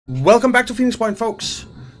Welcome back to Phoenix Point, folks.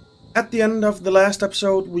 At the end of the last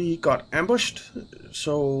episode, we got ambushed,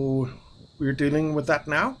 so we're dealing with that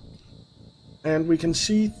now. And we can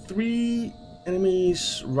see 3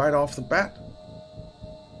 enemies right off the bat.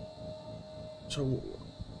 So,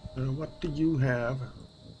 what do you have?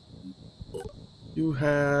 You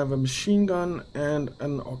have a machine gun and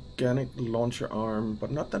an organic launcher arm,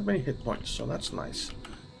 but not that many hit points, so that's nice.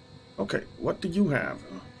 Okay, what do you have?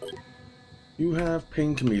 You have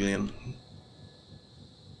Pain Chameleon.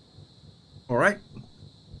 Alright.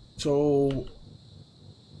 So,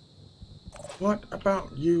 what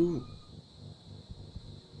about you?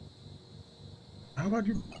 How about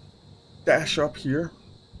you dash up here?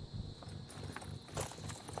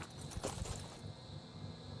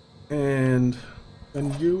 And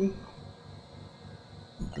then you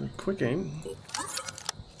quick aim.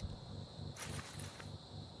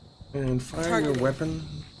 And fire your weapon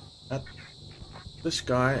at this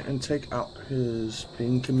guy and take out his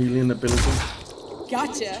Pain Chameleon ability.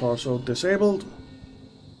 Gotcha. It's also disabled.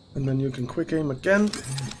 And then you can quick aim again.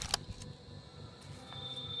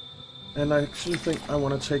 And I actually think I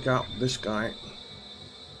want to take out this guy.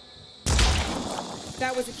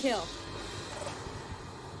 That was a kill.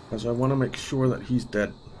 Because I want to make sure that he's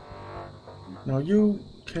dead. Now you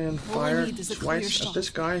can fire twice at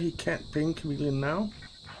this guy. He can't Pain Chameleon now.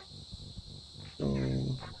 So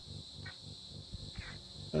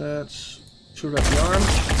let's shoot at the arm.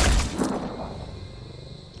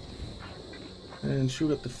 And shoot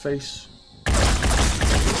at the face.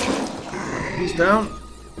 He's down.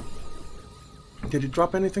 Did he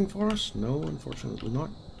drop anything for us? No, unfortunately not.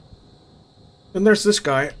 And there's this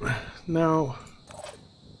guy. Now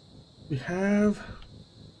we have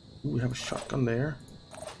a shotgun there.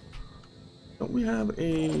 Don't we have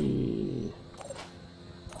a...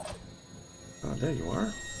 Oh, there you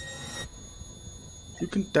are. You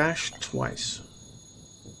can dash twice.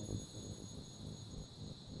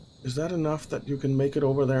 Is that enough that you can make it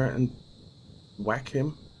over there and whack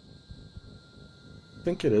him? I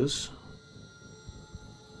think it is.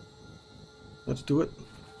 Let's do it.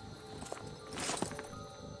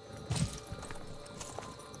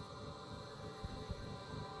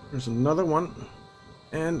 There's another one.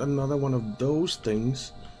 And another one of those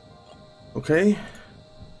things. Okay.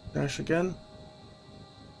 Dash again.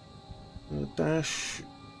 Dash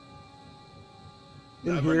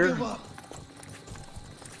in here.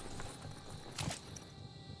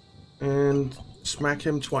 And smack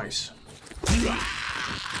him twice.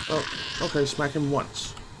 Oh, okay, smack him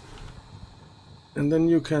once. And then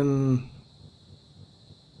you can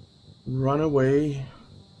run away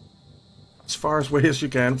as far away as you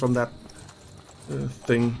can from that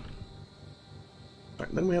thing.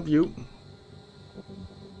 Right, then we have you.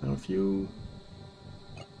 Now if you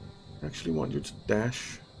actually want you to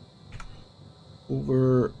dash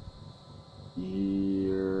over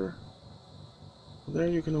here. There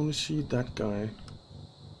you can only see that guy.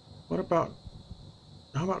 What about,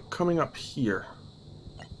 how about coming up here?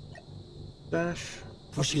 Dash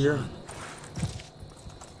up here. On.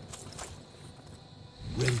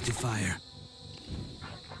 Ready to fire.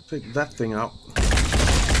 Take that thing out.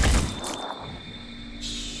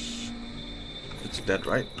 It's dead,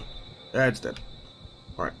 right? Yeah, it's dead.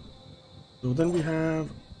 Alright. So then we have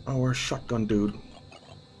our shotgun dude.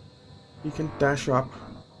 He can dash up.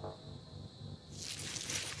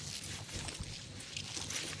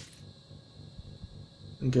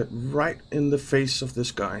 And get right in the face of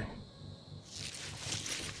this guy.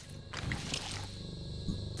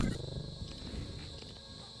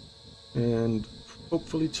 And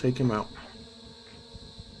hopefully take him out.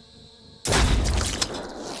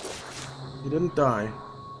 He didn't die.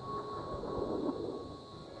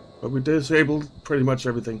 But we disabled pretty much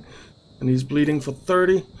everything. And he's bleeding for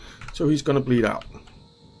 30, so he's gonna bleed out.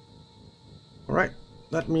 Alright,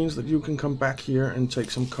 that means that you can come back here and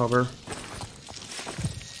take some cover.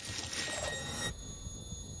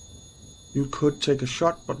 You could take a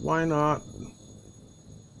shot, but why not?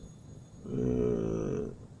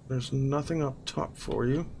 There's nothing up top for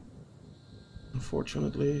you,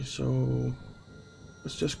 unfortunately, so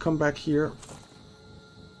let's just come back here.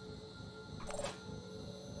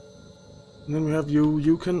 And then we have you.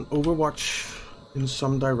 You can overwatch in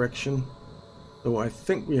some direction, though I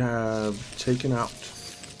think we have taken out.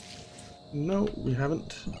 No, we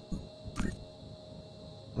haven't.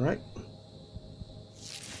 Alright.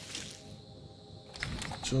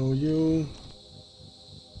 So you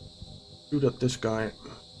shoot at this guy.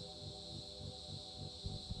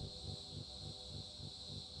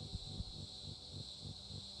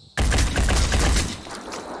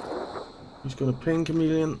 He's gonna Pain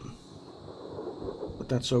Chameleon.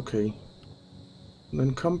 that's okay. And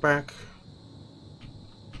then come back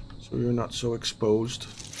so you're not so exposed.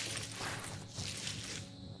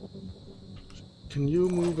 Can you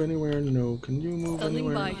move anywhere? No. Can you move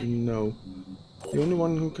anywhere? No. The only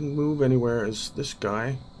one who can move anywhere is this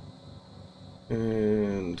guy.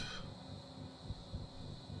 And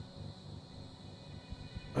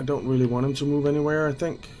I don't really want him to move anywhere, I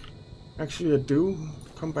think. Actually, I do.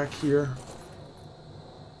 Come back here.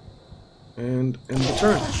 And end the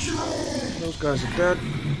turn. Those guys are dead.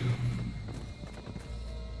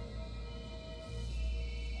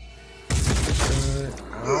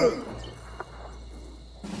 Ow.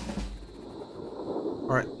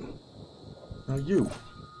 Alright. Now you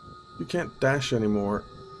can't dash anymore,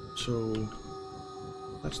 so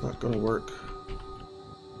that's not gonna work.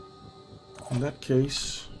 In that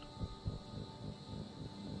case,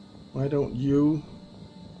 why don't you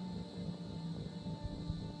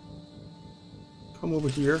come over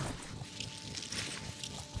here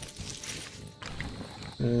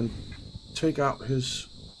and take out his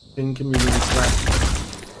in-community threat.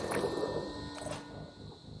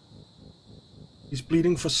 He's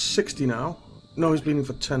bleeding for 60 now. No, he's bleeding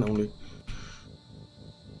for 10 only.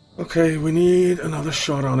 Okay, we need another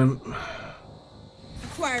shot on him.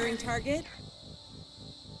 Acquiring target.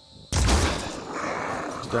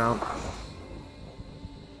 He's down.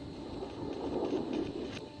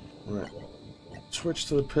 Alright. Switch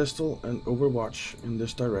to the pistol and overwatch in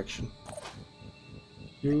this direction.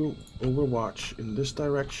 You overwatch in this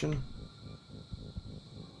direction.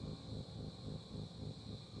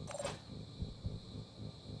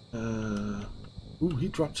 Ooh, he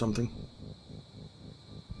dropped something.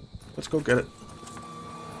 Let's go get it.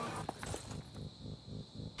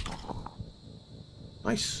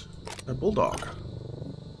 Nice. A bulldog.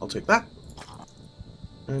 I'll take that.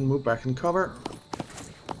 And move back in cover.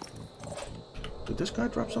 Did this guy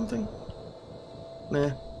drop something?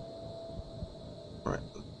 Nah. Alright.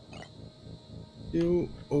 You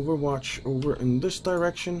overwatch over in this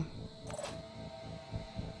direction.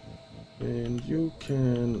 And you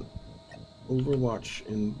can overwatch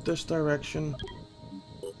in this direction.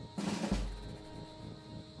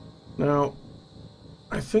 Now,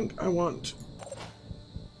 I think I want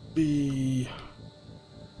the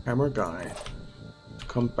hammer guy to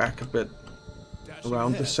come back a bit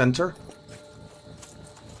around the center.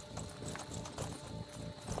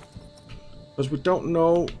 Because we don't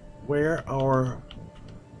know where our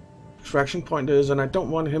extraction point is, and I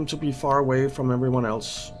don't want him to be far away from everyone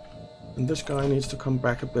else. And this guy needs to come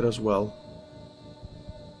back a bit as well.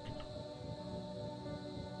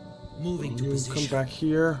 Moving to position. Come back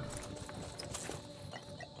here.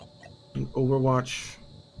 And overwatch.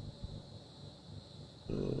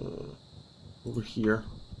 Over here.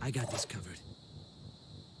 I got this covered.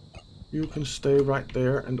 You can stay right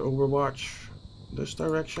there and overwatch this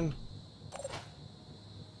direction.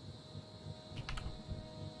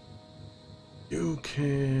 You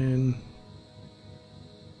can...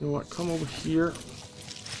 You know what? Come over here.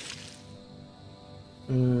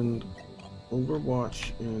 And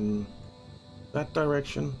overwatch in that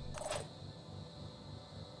direction.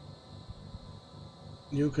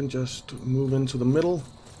 You can just move into the middle.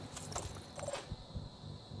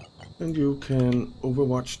 And you can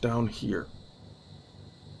overwatch down here.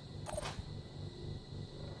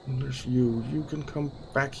 And there's you. You can come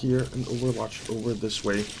back here and overwatch over this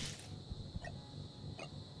way.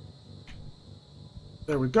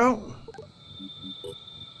 There we go.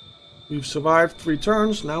 We've survived 3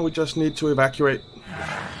 turns. Now we just need to evacuate.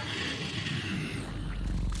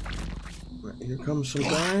 Right, here come some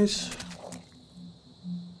guys.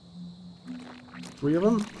 3 of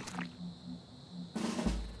them.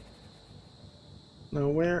 Now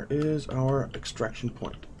where is our extraction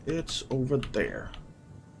point? It's over there.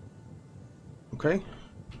 Okay.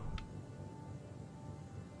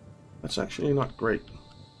 That's actually not great.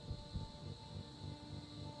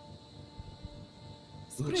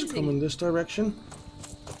 Let's come in this direction.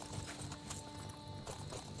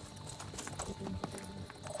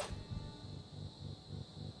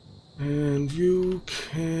 And you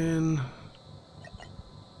can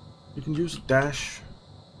use a dash.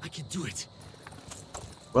 I can do it.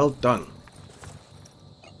 Well done.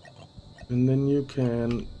 And then you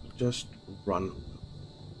can just run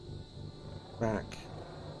back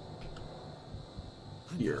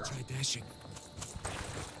here. Try dashing.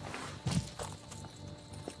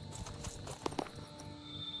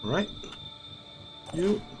 All right.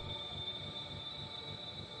 You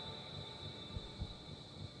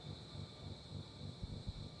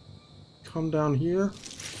come down here.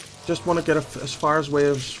 Just want to get as far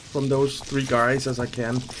away from those 3 guys as I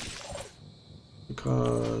can. You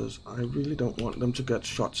because I really don't want them to get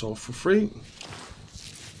shots off for free.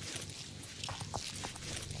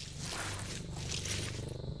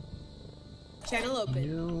 Channel open.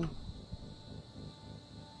 You.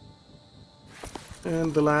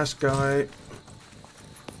 And the last guy.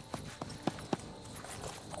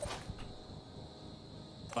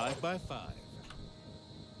 5 by 5.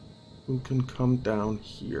 Who can come down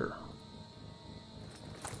here.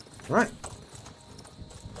 All right.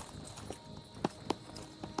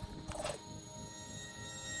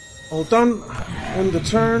 All done. End the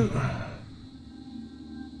turn.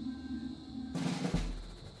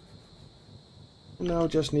 Now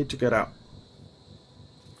just need to get out.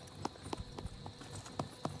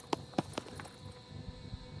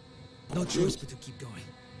 No choice but to keep going.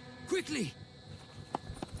 Quickly!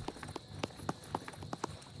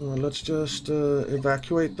 Let's just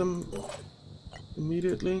evacuate them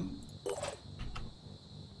immediately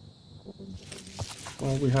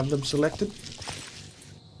while we have them selected,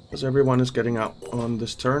 because everyone is getting out on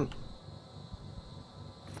this turn.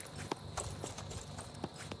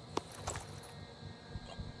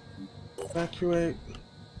 Evacuate.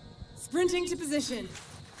 Sprinting to position.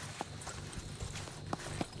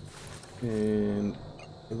 And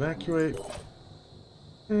evacuate.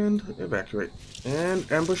 And evacuate. And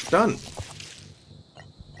ambush done.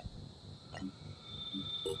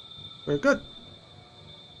 Very good.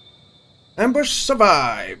 Ambush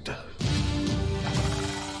survived.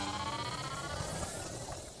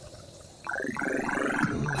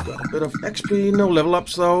 Got a bit of XP, no level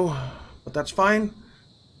ups though, but that's fine.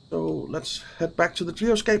 So let's head back to the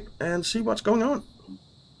geoscape and see what's going on.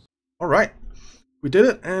 Alright, we did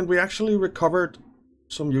it, and we actually recovered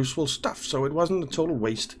some useful stuff, so it wasn't a total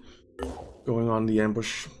waste going on the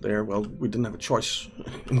ambush there. Well, we didn't have a choice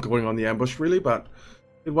in going on the ambush really, but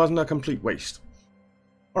it wasn't a complete waste.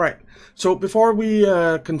 Alright, so before we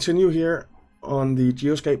continue here on the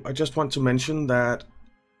geoscape, I just want to mention that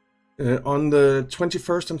on the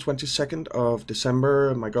 21st and 22nd of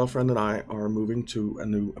December, my girlfriend and I are moving to a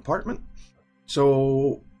new apartment.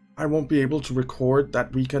 So I won't be able to record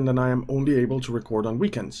that weekend, and I am only able to record on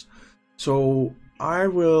weekends. So I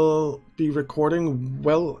will be recording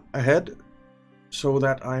well ahead so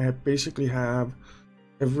that I basically have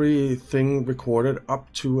everything recorded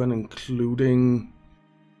up to and including,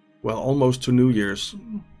 well, almost to New Year's.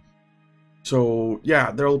 So yeah,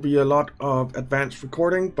 there'll be a lot of advanced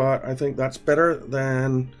recording, but I think that's better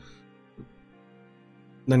than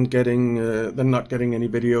not getting any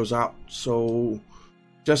videos out. So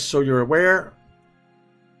just so you're aware,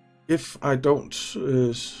 if I don't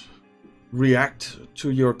react to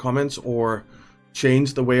your comments or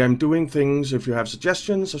change the way I'm doing things, if you have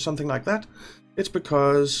suggestions or something like that, it's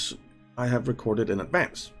because I have recorded in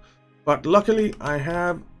advance. But luckily I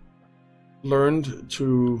have learned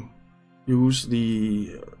to use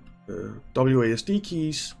the WASD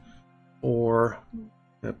keys for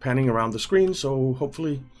panning around the screen, so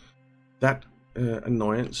hopefully that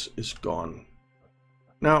annoyance is gone.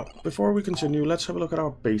 Now, before we continue, let's have a look at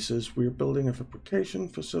our bases. We're building a fabrication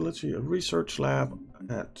facility, a research lab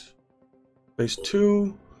at base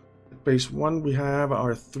 2. At base 1 we have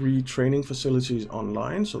our 3 training facilities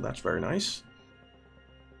online, so that's very nice.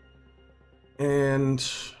 And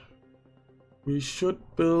we should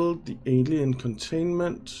build the alien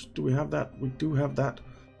containment. Do we have that? We do have that,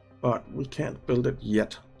 but we can't build it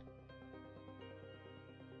yet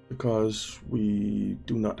because we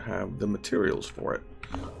do not have the materials for it.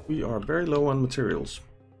 We are very low on materials.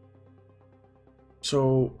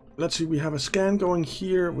 So let's see, we have a scan going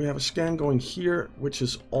here, we have a scan going here, which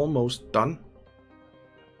is almost done.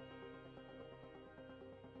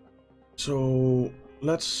 So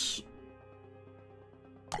let's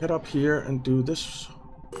get up here and do this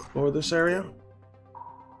for this area.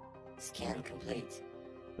 Scan complete.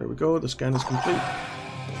 There we go, the scan is complete.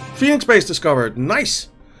 Phoenix base discovered, nice!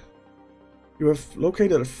 You have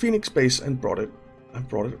located a Phoenix base and brought it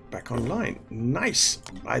back online. Nice,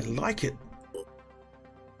 I like it.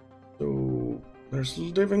 So there's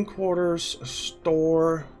living quarters, a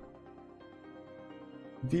store,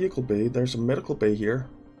 vehicle bay. There's a medical bay here.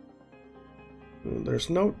 There's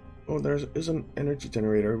no. Oh, there is an energy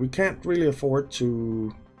generator. We can't really afford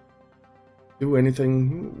to do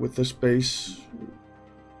anything with this base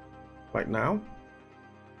right now,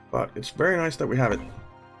 but it's very nice that we have it.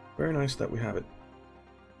 Very nice that we have it.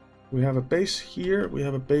 We have a base here. We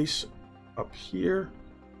have a base up here.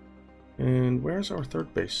 And where's our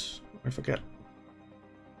third base? I forget.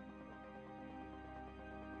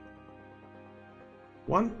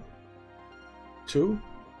 1, 2.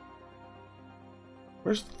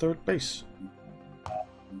 Where's the third base?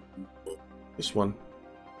 This one.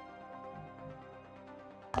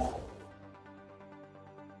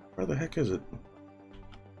 Where the heck is it?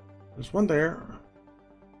 There's one there.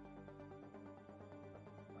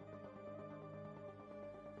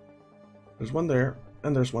 There's one there,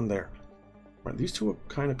 and there's one there. Right, these two are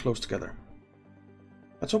kind of close together.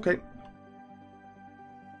 That's okay.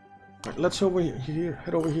 Right, let's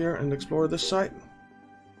head over here and explore this site.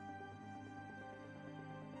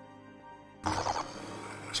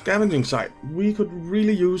 Scavenging site. We could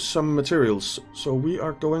really use some materials, so we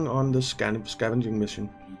are going on this scavenging mission.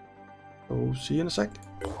 So see you in a sec.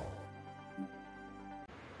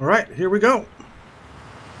 Alright, here we go.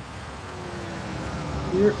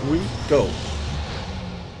 Here we go.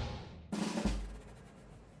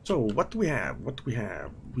 So what do we have? What do we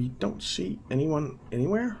have? We don't see anyone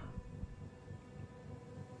anywhere.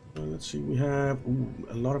 Let's see, we have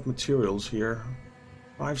a lot of materials here.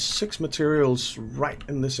 5, 6 materials right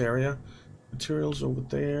in this area. Materials over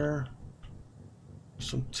there.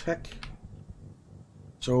 Some tech.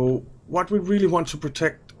 So what we really want to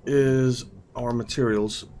protect is our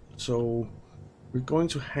materials. So we're going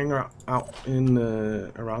to hang out in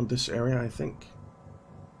around this area, I think.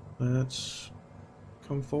 Let's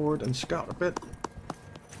come forward and scout a bit.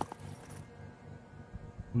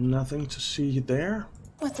 Nothing to see there.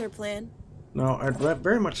 What's our plan? Now, I'd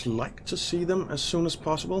very much like to see them as soon as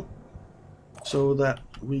possible, so that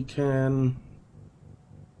we can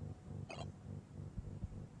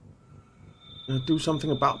do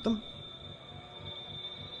something about them.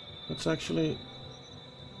 Let's actually...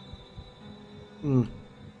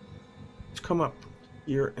 Let's come up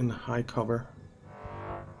here in high cover.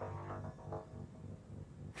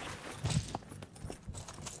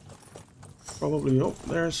 Probably, oh,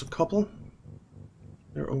 there's a couple.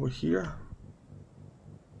 They're over here.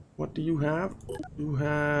 What do you have? You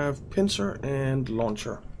have pincer and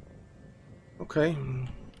launcher. Okay.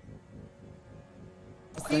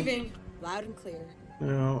 Receiving. Loud and clear.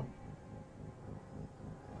 Now,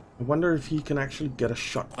 I wonder if he can actually get a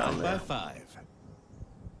shot down 5 there. by 5.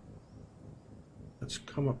 Let's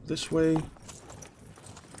come up this way.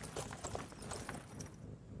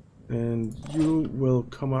 And you will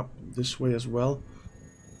come up this way as well.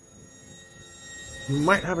 You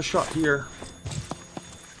might have a shot here.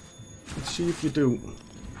 Let's see if you do.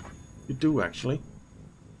 You do, actually.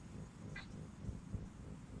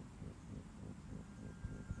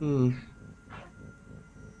 Let's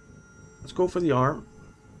go for the arm.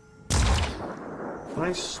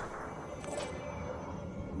 Nice.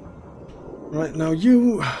 Right, now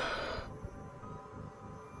you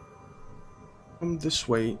come this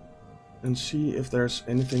way and see if there's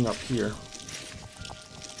anything up here.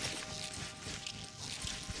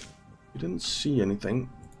 We didn't see anything.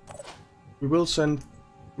 We will send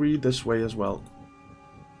 3 this way as well.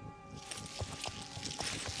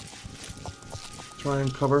 Try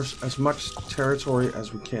and cover as much territory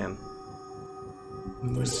as we can.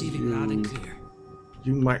 Receiving loud and clear.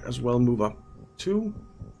 You might as well move up too.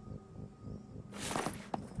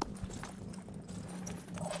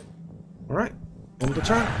 Alright, end the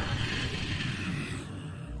turn.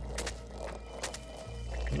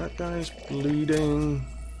 That guy's bleeding.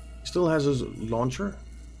 He still has his launcher.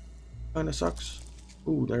 Kinda sucks.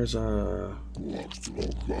 Ooh, there's a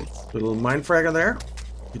little mine fragger there.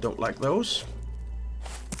 You don't like those.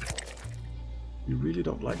 You really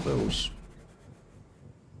don't like those.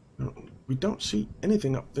 No, we don't see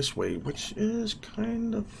anything up this way, which is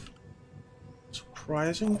kind of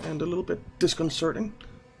surprising and a little bit disconcerting.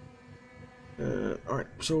 Alright,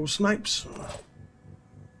 so snipes.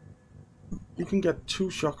 You can get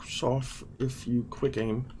 2 shots off if you quick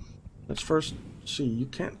aim. Let's first see. You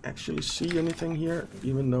can't actually see anything here,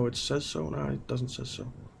 even though it says so. No, it doesn't say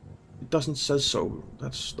so. It doesn't say so.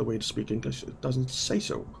 That's the way to speak English. It doesn't say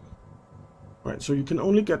so. Alright, so you can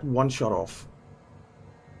only get 1 shot off.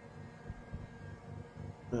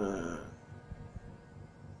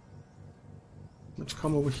 Let's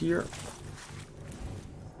come over here.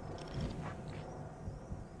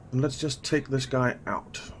 And let's just take this guy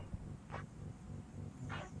out.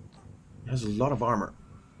 He has a lot of armor.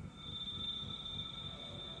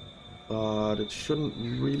 But it shouldn't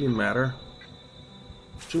really matter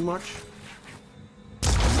too much.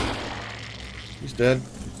 He's dead.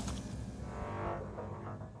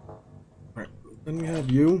 Alright, then we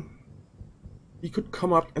have you. He could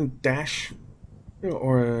come up and dash,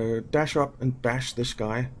 or dash up and bash this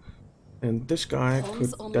guy. And this guy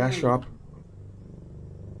could dash up.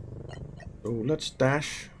 So let's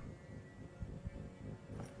dash.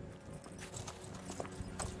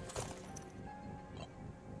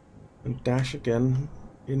 And dash again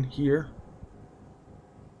in here.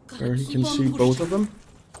 where he can see both of them.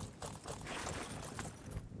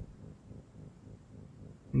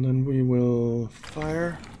 And then we will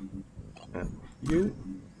fire at you.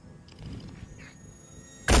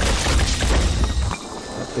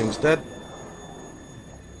 That thing's dead.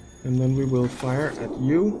 And then we will fire at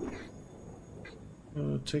you.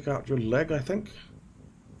 Take out your leg, I think.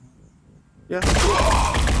 Yeah.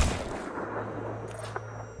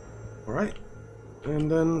 Alright. And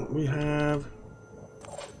then we have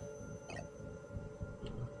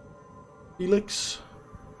Felix.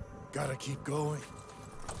 Gotta keep going.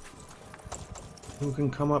 Who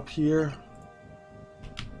can come up here?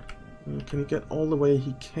 Can he get all the way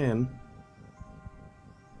he can?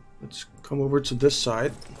 Let's come over to this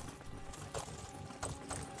side.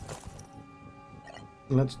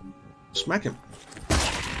 Let's smack him.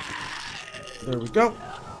 There we go.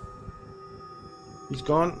 He's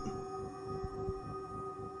gone.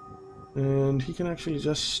 And he can actually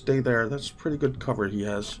just stay there. That's pretty good cover he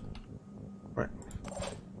has. Right.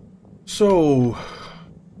 So,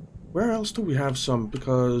 where else do we have some?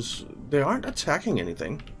 Because they aren't attacking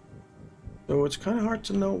anything. So it's kind of hard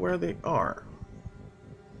to know where they are.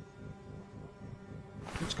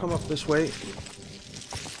 Let's come up this way.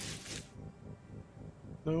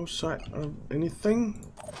 No sight of anything.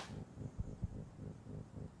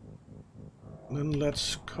 Then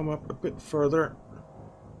let's come up a bit further.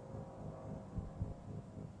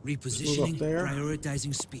 Repositioning, there.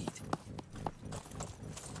 prioritizing speed.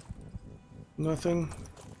 Nothing.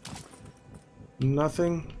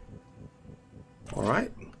 Nothing.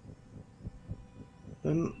 Alright.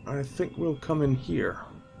 Then I think we'll come in here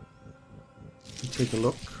and take a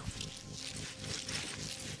look.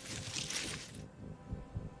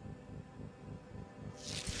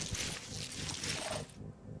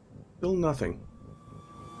 Still nothing.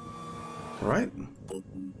 Alright.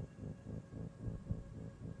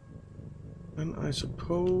 And I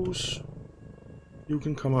suppose you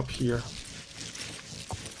can come up here.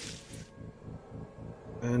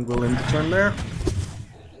 And we'll end the turn there.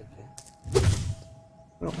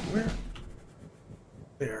 Oh, where?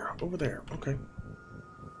 There, over there, okay.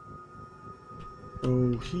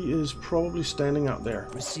 So he is probably standing out there.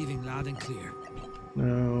 Receiving loud and clear.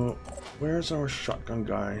 Now, where's our shotgun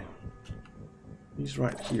guy? He's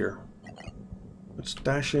right here. Let's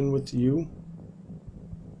dash in with you.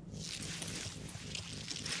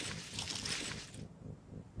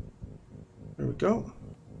 There we go.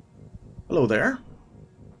 Hello there.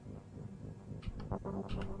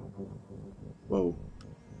 Whoa.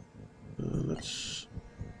 Let's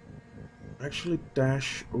actually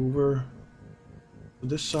dash over to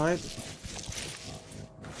this side.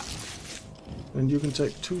 And you can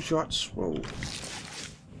take 2 shots. Whoa.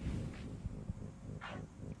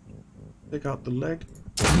 Take out the leg.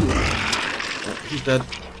 Oh, he's dead.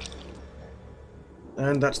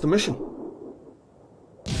 And that's the mission.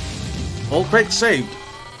 All crates saved.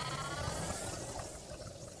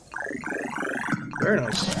 Very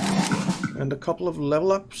nice. And a couple of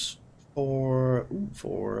level ups for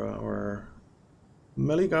our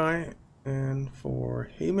melee guy and for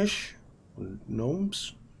Hamish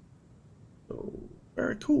gnomes. So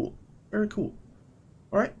very cool. Very cool.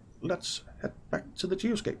 Alright, let's head back to the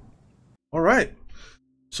geoscape. Alright.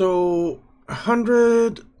 So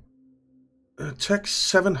 100 tech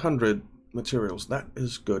 700 materials. That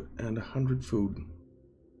is good. And 100 food.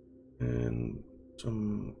 And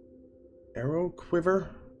some arrow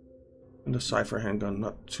quiver. And a cipher handgun,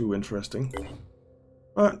 not too interesting.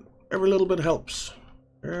 But every little bit helps.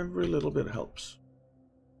 Every little bit helps.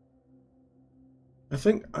 I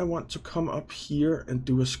think I want to come up here and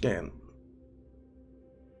do a scan.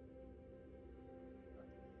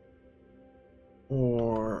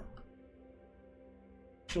 Or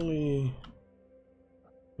actually,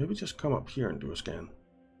 maybe just come up here and do a scan.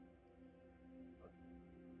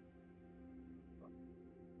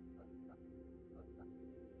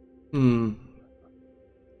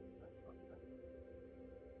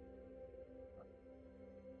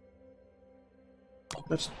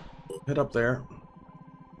 Let's head up there.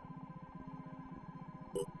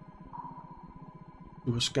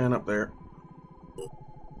 Do a scan up there.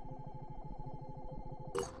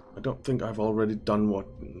 I don't think I've already done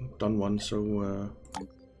one, so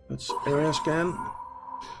let's area scan.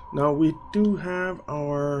 Now we do have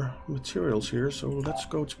our materials here, so let's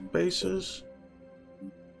go to bases.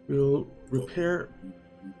 We'll repair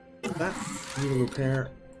that. We'll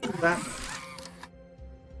repair that.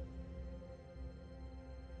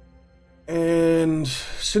 And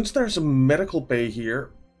since there's a medical bay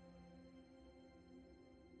here,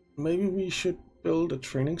 maybe we should build a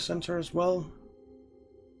training center as well.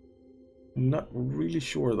 Not really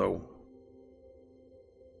sure though.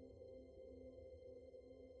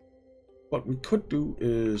 What we could do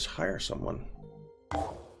is hire someone.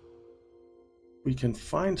 We can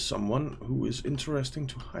find someone who is interesting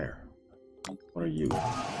to hire. What are you?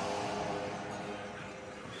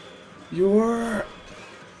 You're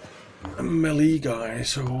a melee guy,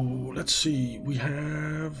 so let's see. We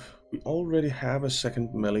already have a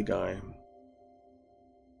second melee guy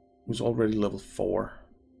who's already level 4.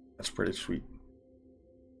 That's pretty sweet.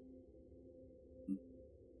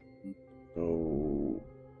 So,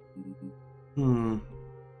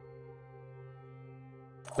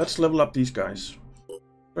 let's level up these guys.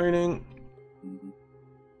 Training.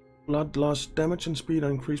 Blood loss, damage and speed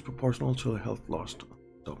are increased proportional to the health lost.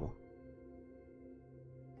 Double.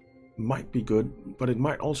 Might be good, but it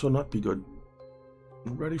might also not be good.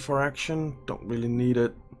 Ready for action, don't really need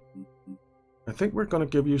it. I think we're gonna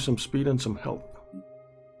give you some speed and some health.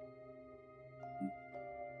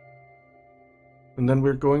 And then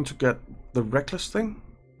we're going to get the reckless thing.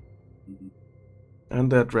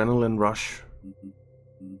 And the adrenaline rush.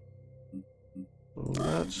 So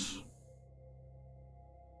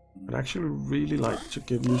I'd actually really like to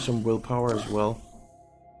give you some willpower as well.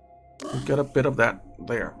 We'll get a bit of that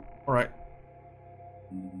there. Alright.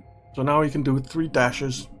 So now we can do 3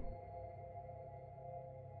 dashes.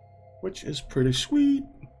 Which is pretty sweet.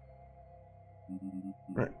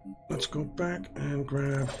 Right, let's go back and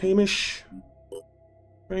grab Hamish.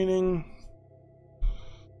 Training.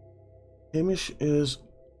 Hamish is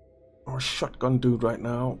our shotgun dude right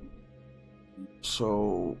now.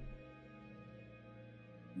 So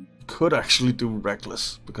could actually do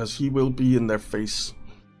reckless because he will be in their face.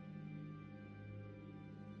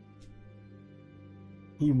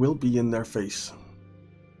 He will be in their face.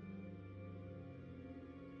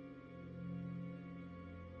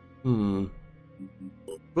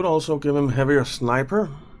 Could also give him heavier sniper.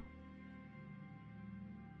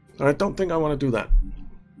 I don't think I want to do that.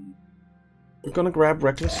 We're gonna grab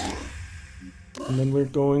reckless. And then we're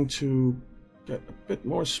going to get a bit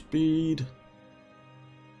more speed.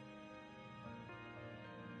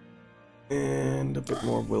 And a bit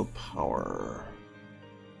more willpower.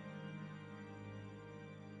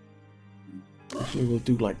 Actually, we'll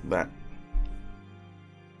do like that.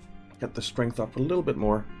 Get the strength up a little bit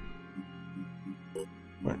more.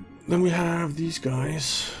 Right. Then we have these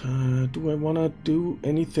guys. Do I want to do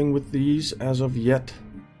anything with these as of yet?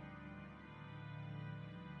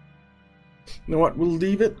 You know what? We'll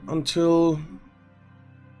leave it until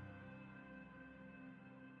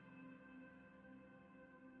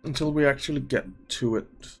we actually get to it,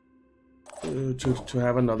 to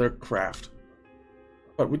have another craft.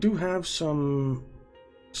 But we do have some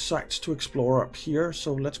sites to explore up here,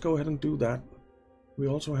 so let's go ahead and do that. We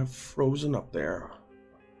also have Frozen up there.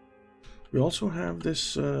 We also have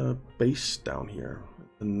this base down here,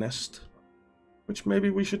 the nest, which maybe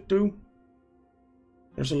we should do.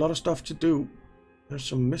 There's a lot of stuff to do. There's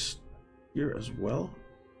some mist here as well.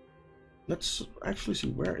 Let's actually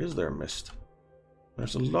see, where is there mist?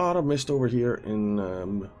 There's a lot of mist over here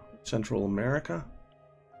in Central America.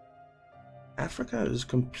 Africa is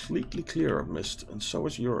completely clear of mist, and so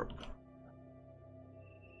is Europe.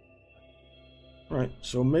 Right,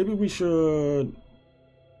 so maybe we should...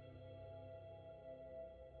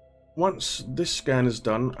 Once this scan is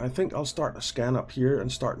done, I think I'll start a scan up here and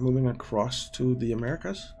start moving across to the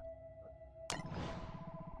Americas.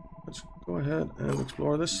 Let's go ahead and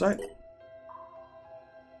explore this site.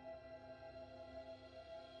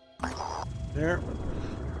 There.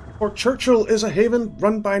 Fort Churchill is a haven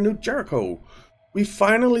run by New Jericho. We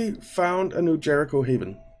finally found a New Jericho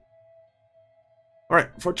haven. Alright,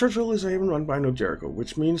 Fort Churchill is a haven run by New Jericho,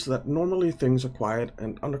 which means that normally things are quiet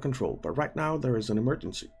and under control, but right now there is an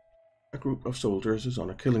emergency. A group of soldiers is on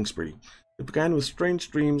a killing spree. It began with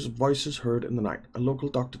strange dreams, voices heard in the night. A local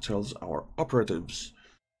doctor tells our operatives.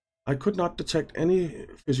 I could not detect any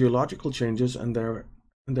physiological changes, and there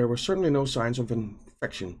were certainly no signs of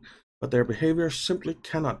infection, but their behavior simply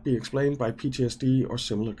cannot be explained by PTSD or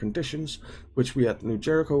similar conditions, which we at New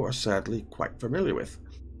Jericho are sadly quite familiar with.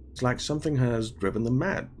 It's like something has driven them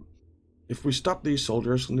mad. If we stop these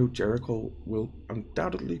soldiers, New Jericho will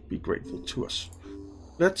undoubtedly be grateful to us.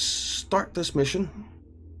 Let's start this mission.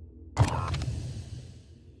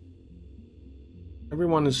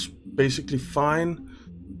 Everyone is basically fine.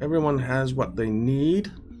 Everyone has what they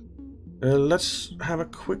need. Let's have a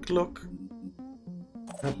quick look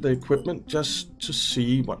at the equipment just to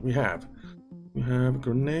see what we have. We have a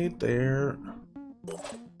grenade there. We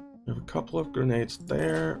have a couple of grenades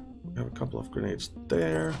there. We have a couple of grenades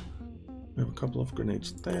there. We have a couple of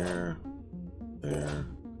grenades there. There.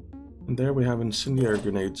 And there we have incendiary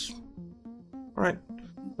grenades. Alright,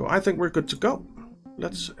 so I think we're good to go.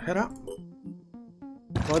 Let's head out.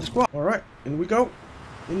 Fly the squad. Alright, in we go.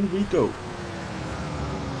 In we go.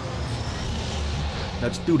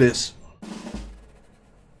 Let's do this.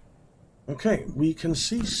 Okay, we can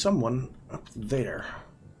see someone up there.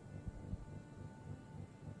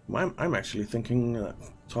 I'm actually thinking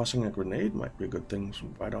tossing a grenade might be a good thing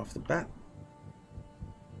right off the bat.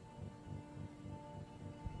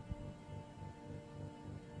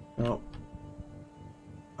 Now,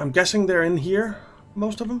 I'm guessing they're in here,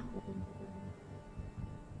 most of them.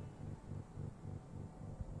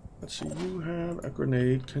 Let's see, you have a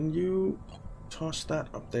grenade. Can you toss that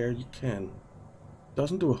up there? You can.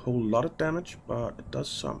 Doesn't do a whole lot of damage, but it does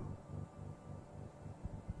some.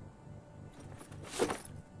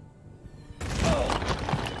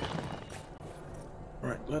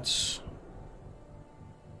 Alright, let's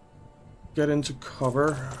get into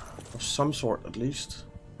cover of some sort at least.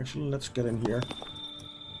 Actually, let's get in here.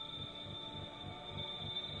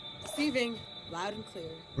 Receiving. Loud and clear.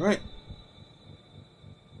 Right.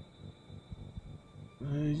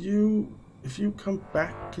 If you come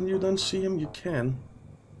back, can you then see him? You can.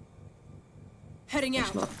 Heading That's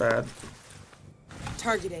out. not bad.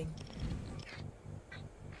 Targeting.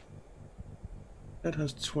 That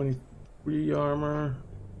has 23 armor.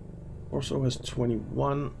 Also has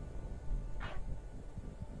 21.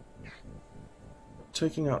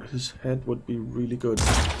 Taking out his head would be really good.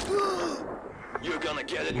 You're gonna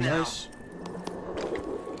get it Nice.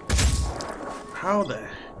 How the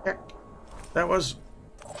heck? That was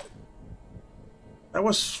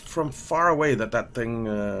from far away that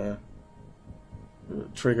thing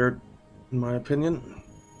triggered, in my opinion.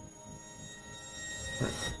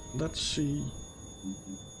 Right, let's see.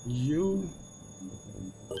 You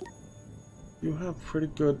have pretty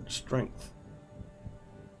good strength.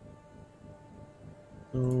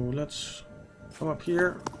 So let's come up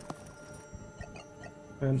here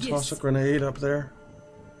and toss a grenade up there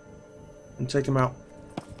and take him out.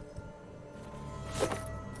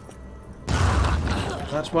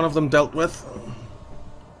 That's one of them dealt with.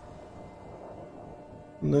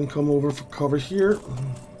 And then come over for cover here.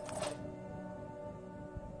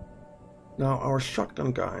 Now our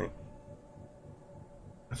shotgun guy,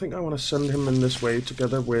 I think I want to send him in this way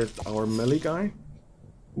together with our melee guy.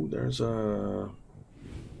 Ooh, there's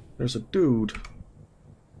a dude.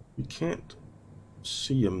 We can't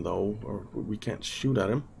see him though, or we can't shoot at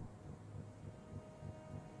him.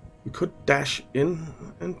 We could dash in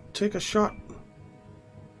and take a shot.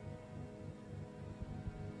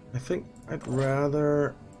 I think I'd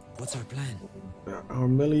rather... What's our plan? Our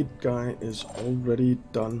melee guy is already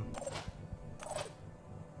done.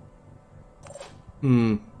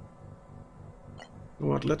 You know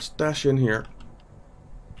what, let's dash in here.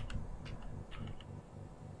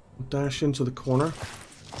 Dash into the corner.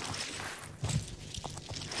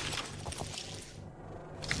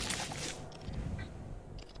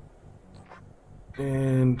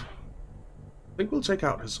 And I think we'll take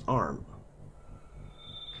out his arm.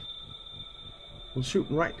 We'll shoot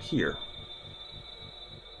right here.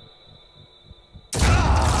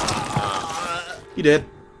 He did.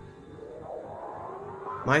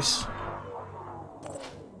 Nice.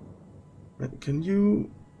 Right, can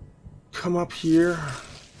you come up here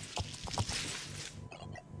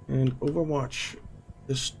and overwatch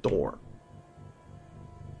this door?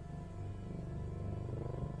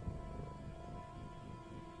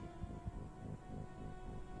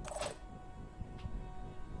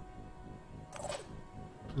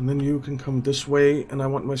 And then you can come this way, and I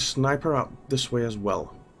want my sniper out this way as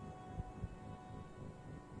well.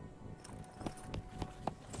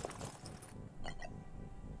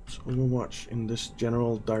 So overwatch in this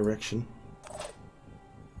general direction.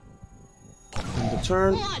 And the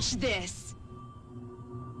turn. Watch this.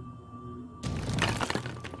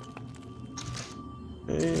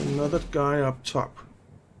 Okay, another guy up top.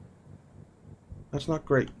 That's not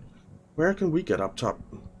great. Where can we get up top?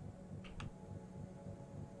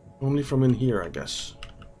 Only from in here, I guess.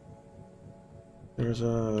 There's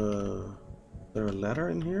a... Is there a ladder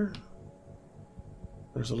in here?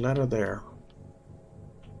 There's a ladder there.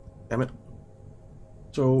 Damn it.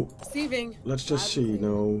 So, Receiving. let's just see.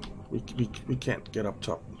 No, we can't get up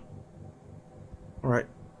top. Alright.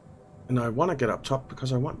 And I want to get up top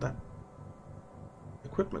because I want that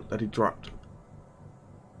equipment that he dropped.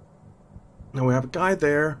 Now we have a guy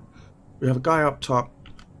there. We have a guy up top.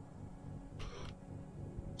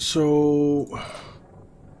 So...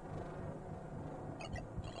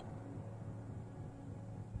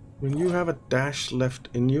 when you have a dash left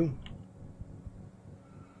in you...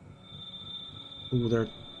 Ooh, they're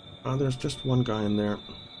There's just one guy in there.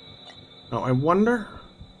 Now, I wonder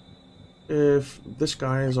if this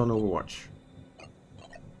guy is on Overwatch.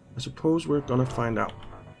 I suppose we're gonna find out.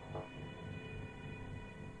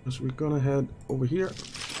 So we're gonna head over here.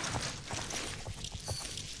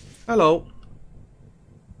 Hello.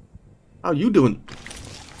 How you doing?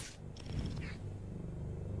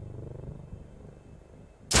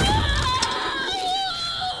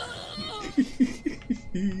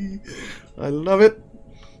 I love it.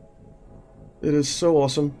 It is so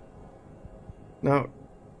awesome. Now,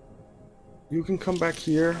 you can come back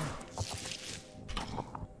here,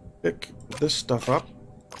 pick this stuff up,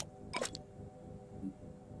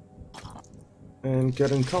 and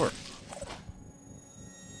get in cover.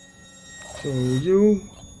 So you,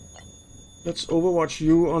 let's overwatch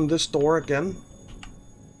you on this door again.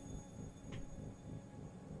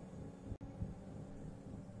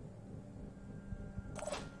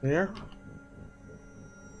 There.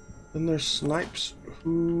 Then there's snipes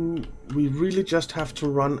who we really just have to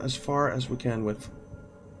run as far as we can with.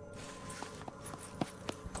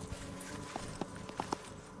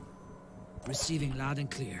 Receiving loud and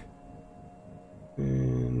clear.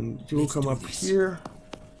 And you'll come up here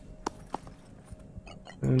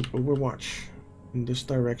and overwatch in this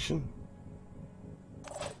direction.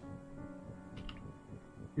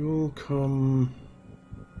 You'll come...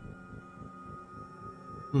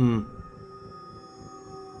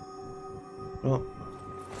 Well,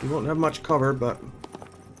 you won't have much cover, but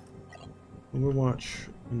overwatch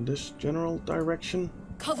in this general direction.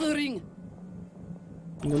 Covering.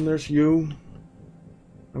 And then there's you.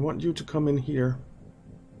 I want you to come in here.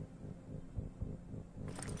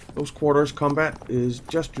 Close quarters combat is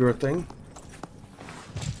just your thing.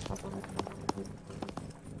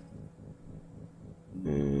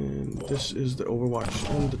 And this is the overwatch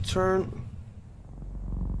on the turn.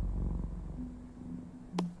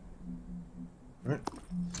 Right.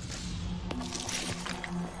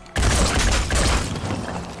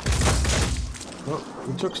 Well,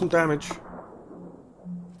 we took some damage.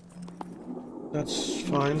 That's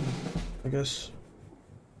fine, I guess.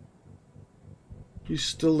 He's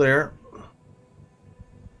still there.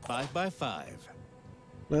 5 by 5.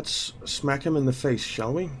 Let's smack him in the face,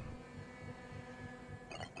 shall we?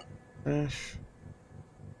 Dash.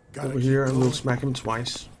 Over here, and we'll smack him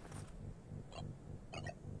twice.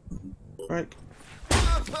 Right.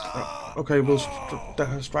 Oh, okay, we'll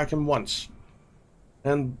strike him once.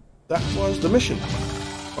 And that was the mission.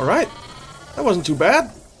 Alright. That wasn't too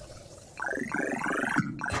bad.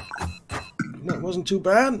 That wasn't too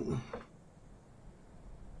bad.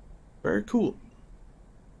 Very cool.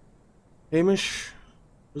 Hamish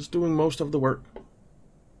was doing most of the work.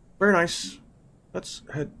 Very nice. Let's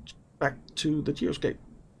head back to the geoscape.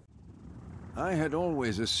 I had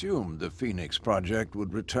always assumed the Phoenix Project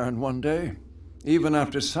would return one day, even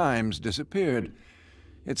after Symes disappeared.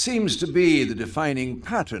 It seems to be the defining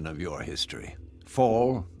pattern of your history.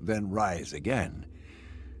 Fall, then rise again.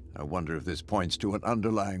 I wonder if this points to an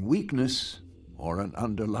underlying weakness or an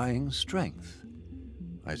underlying strength.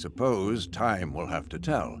 I suppose time will have to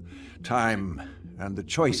tell. Time and the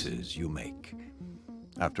choices you make.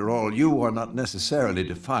 After all, you are not necessarily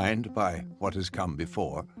defined by what has come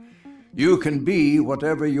before. You can be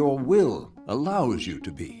whatever your will allows you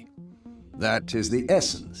to be. That is the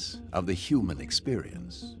essence of the human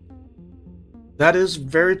experience. That is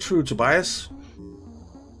very true, Tobias.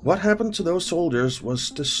 What happened to those soldiers was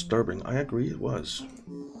disturbing. I agree it was.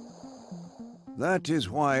 That is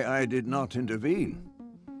why I did not intervene.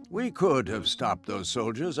 We could have stopped those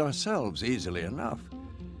soldiers ourselves easily enough.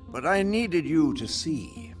 But I needed you to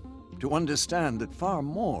see, to understand that far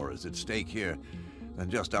more is at stake here than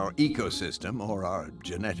just our ecosystem or our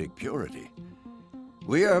genetic purity.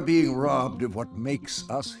 We are being robbed of what makes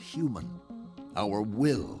us human, our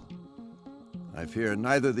will. I fear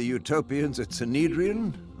neither the utopians at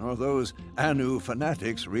Sanhedrin nor those Anu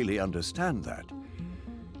fanatics really understand that.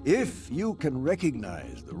 If you can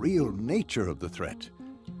recognize the real nature of the threat,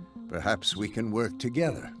 perhaps we can work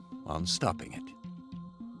together on stopping it.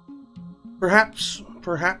 Perhaps.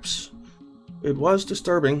 It was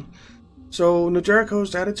disturbing. So, New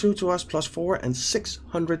Jericho's attitude to us +4 and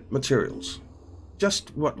 600 materials.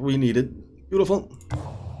 Just what we needed. Beautiful.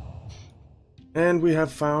 And we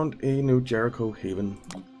have found a New Jericho haven.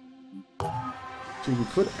 So we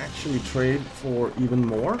could actually trade for even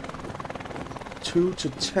more. 2 to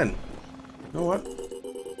 10. You know what?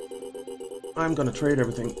 I'm gonna trade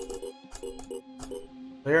everything.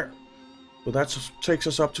 There. So that takes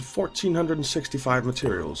us up to 1,465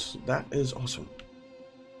 materials. That is awesome.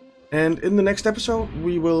 And in the next episode,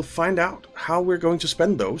 we will find out how we're going to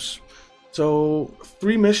spend those. So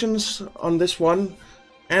 3 missions on this one: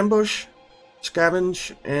 ambush,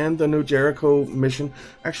 scavenge, and the new Jericho mission.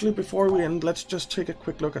 Actually, before we end, let's just take a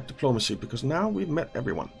quick look at diplomacy, because now we've met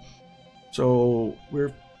everyone. So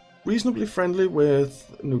we're reasonably friendly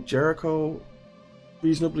with New Jericho,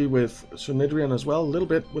 reasonably with Sunidrian as well, a little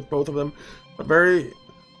bit with both of them, but very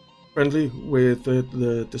friendly with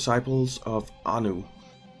the disciples of Anu,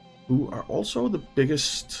 who are also the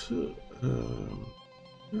biggest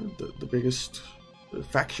the biggest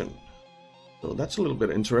faction. So that's a little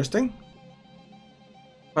bit interesting.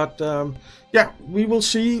 But yeah, we will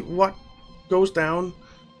see what goes down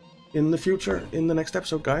in the future in the next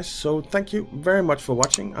episode, guys. So thank you very much for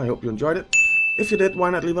watching. I hope you enjoyed it. If you did, why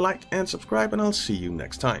not leave a like and subscribe, and I'll see you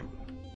next time.